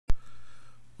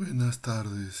Buenas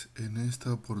tardes, en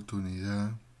esta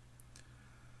oportunidad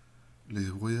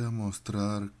les voy a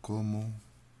mostrar cómo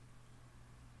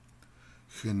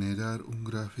generar un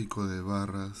gráfico de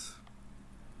barras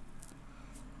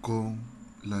con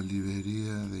la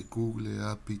librería de Google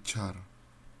API Char.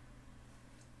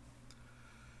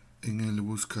 En el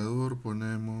buscador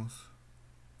ponemos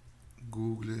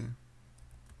Google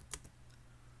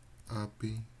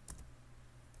API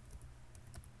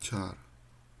Char.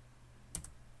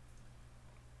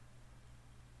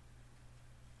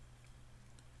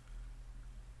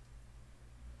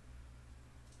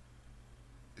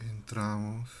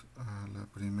 Entramos a la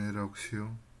primera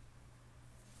opción.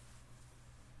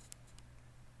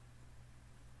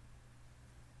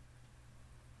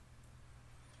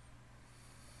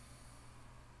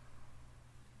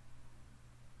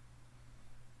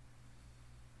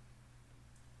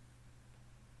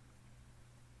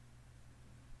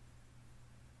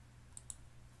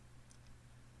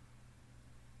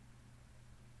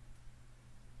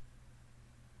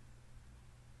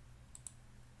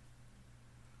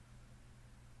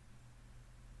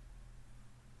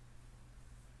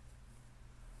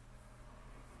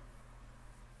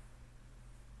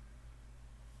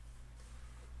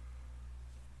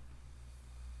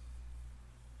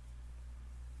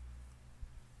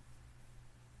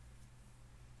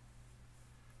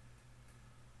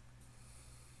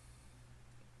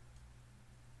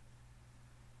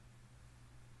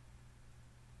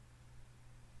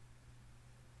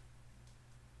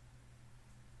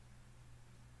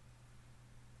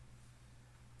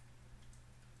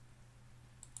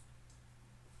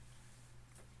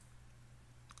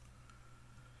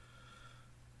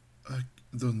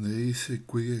 Donde dice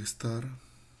Quick Start,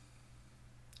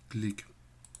 clic.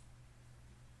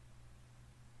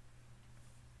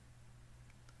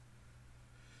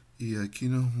 Y aquí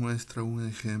nos muestra un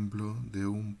ejemplo de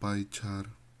un pie chart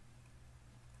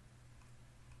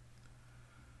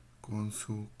con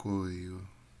su código.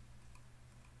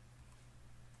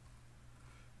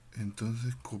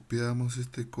 Entonces copiamos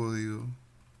este código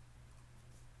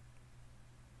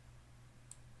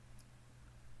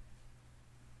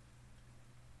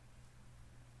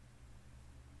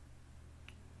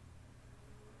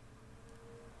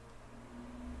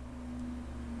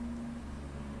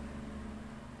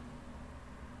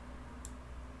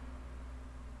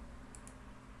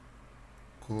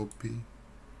copy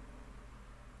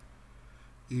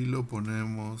y lo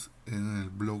ponemos en el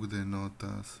bloc de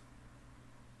notas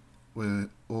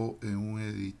o en un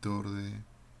editor de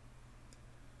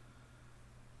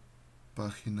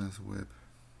páginas web.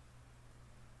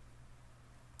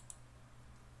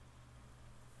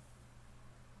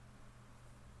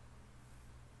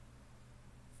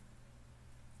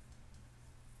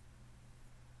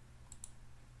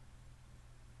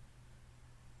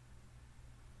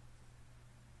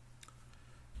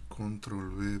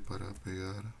 Control V para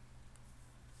pegar.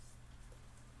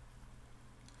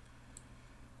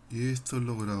 Y esto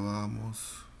lo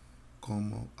grabamos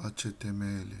como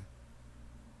HTML.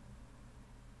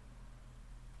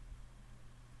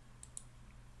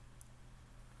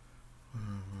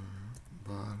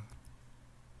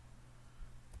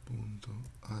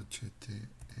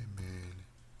 var.html.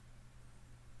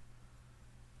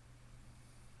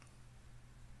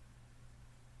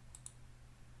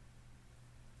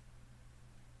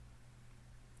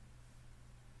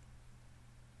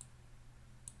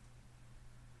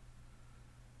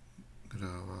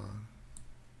 Grabar.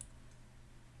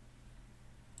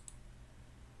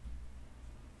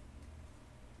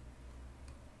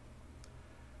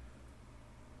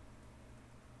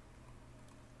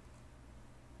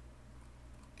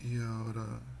 Y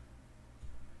ahora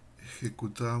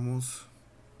ejecutamos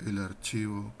el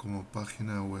archivo como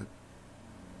página web.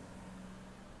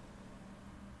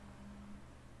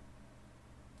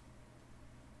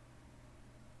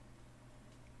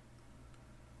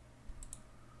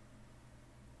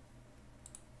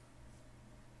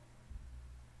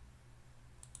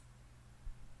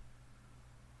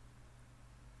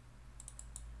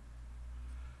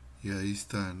 Y ahí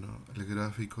está, ¿no?, el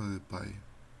gráfico de pie.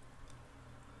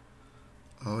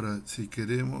 Ahora, si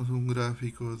queremos un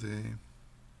gráfico de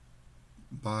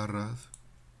barras,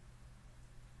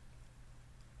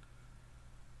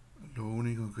 lo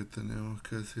único que tenemos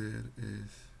que hacer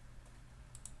es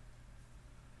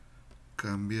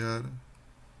cambiar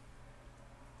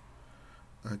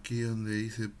aquí donde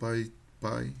dice pie,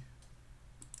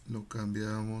 lo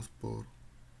cambiamos por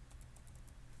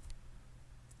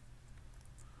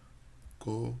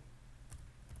column.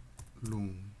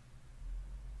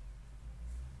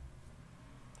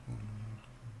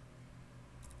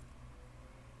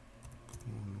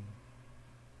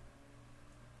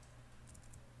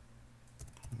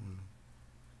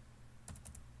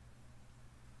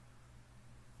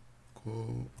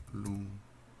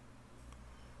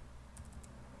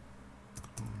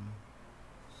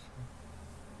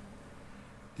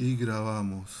 y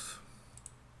grabamos.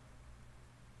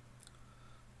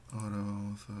 Ahora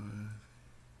vamos a ver.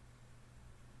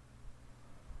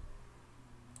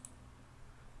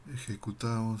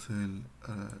 Ejecutamos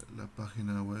la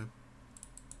página web.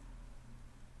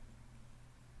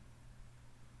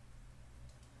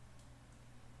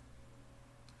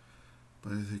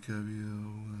 Parece que ha habido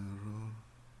un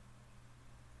error.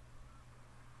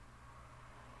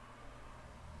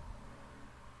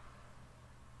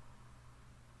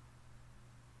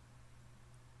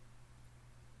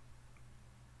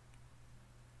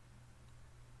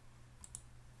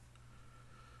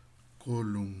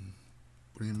 Column.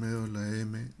 Primero la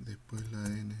M, después la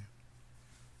N.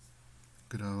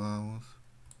 Grabamos.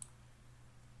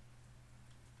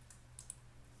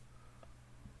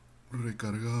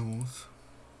 Recargamos.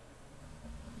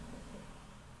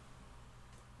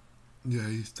 Y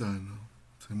ahí está, ¿no?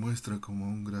 Se muestra como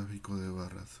un gráfico de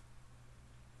barras.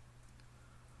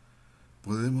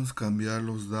 Podemos cambiar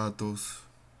los datos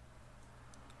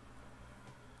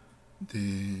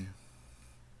de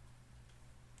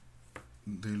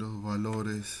los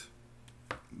valores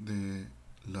de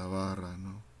la barra,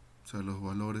 ¿no? O sea, los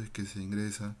valores que se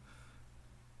ingresan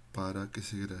para que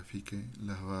se grafiquen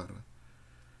las barras.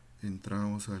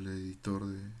 Entramos al editor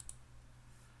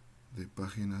de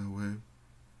páginas web.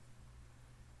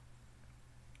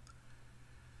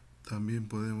 También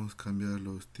podemos cambiar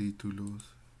los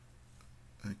títulos.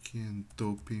 Aquí en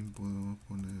topping podemos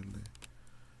ponerle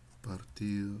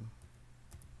partido.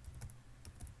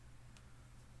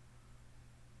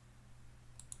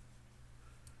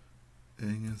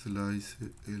 En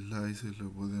slices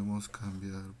lo podemos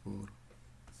cambiar por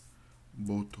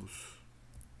votos.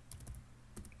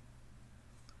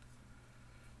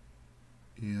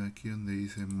 Y aquí donde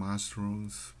dice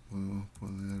mushrooms podemos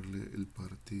ponerle el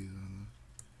partido, ¿no?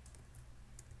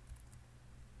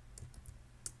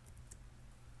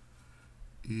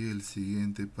 Y el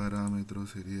siguiente parámetro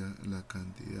sería la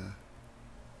cantidad.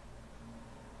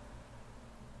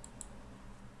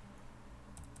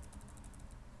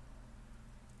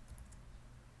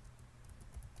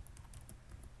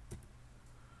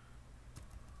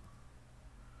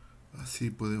 Así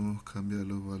podemos cambiar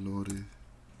los valores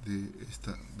de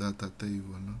esta data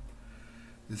table, ¿no?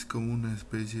 Es como una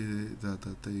especie de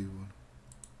data table.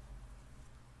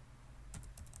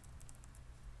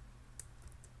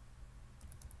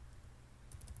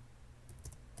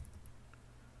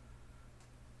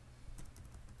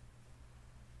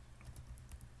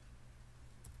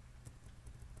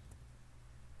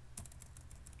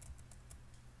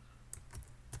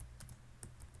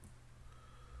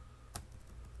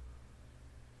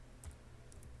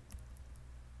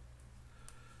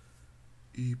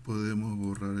 Y podemos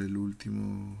borrar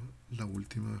la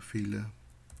última fila.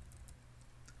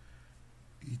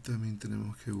 Y también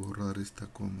tenemos que borrar esta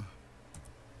coma.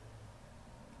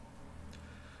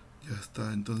 Ya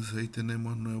está, entonces ahí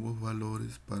tenemos nuevos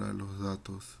valores para los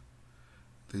datos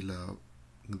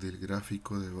del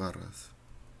gráfico de barras.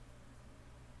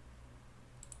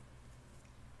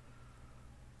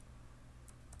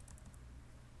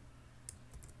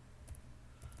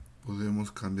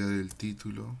 Podemos cambiar el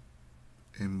título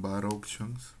en bar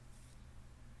options.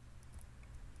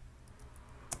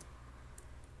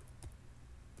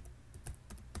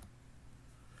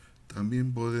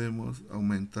 También podemos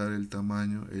aumentar el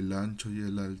tamaño, el ancho y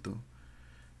el alto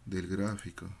del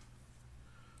gráfico.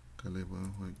 Acá le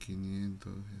podemos poner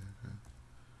 500 y acá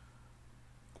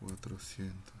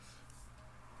 400.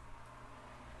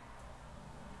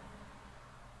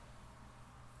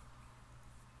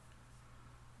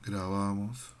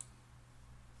 Grabamos.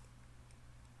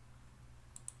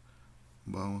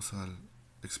 Vamos al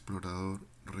explorador,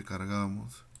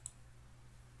 recargamos.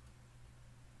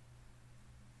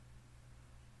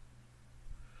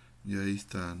 Y ahí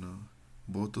está, ¿no?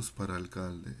 Votos para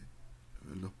alcalde,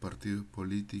 los partidos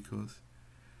políticos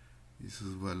y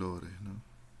sus valores, ¿no?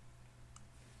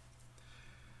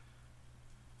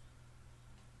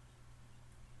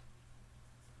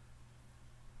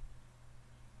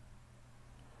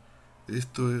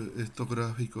 Estos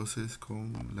gráficos es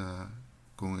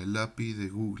con el API de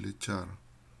Google Chart.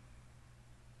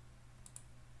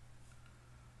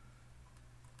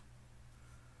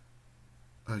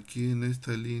 Aquí en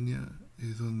esta línea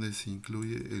es donde se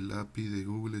incluye el API de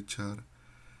Google Chart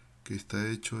que está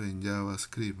hecho en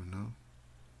JavaScript, ¿no?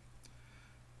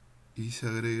 Y se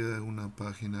agrega una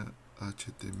página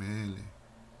HTML.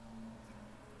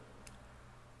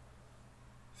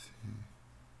 Sí.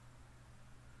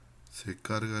 Se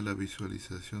carga la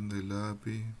visualización del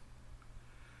API.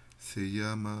 Se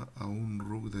llama a un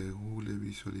RUC de Google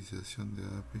Visualización de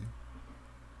API.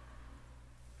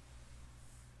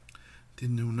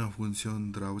 Tiene una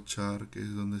función drawChar, que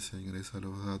es donde se ingresan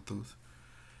los datos.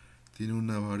 Tiene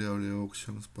una variable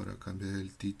options para cambiar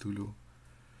el título,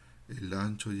 el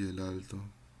ancho y el alto.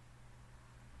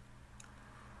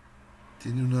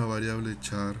 Tiene una variable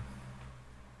char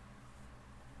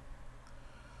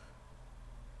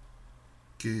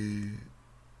que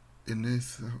en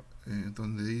esa,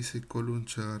 donde dice column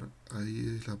char,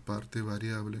 ahí es la parte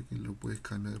variable que lo puedes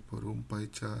cambiar por un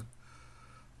pie char,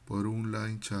 por un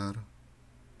line char,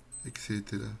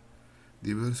 etcétera.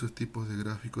 Diversos tipos de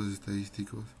gráficos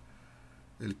estadísticos.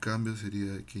 El cambio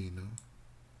sería aquí, ¿no?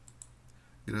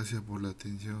 Gracias por la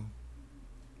atención.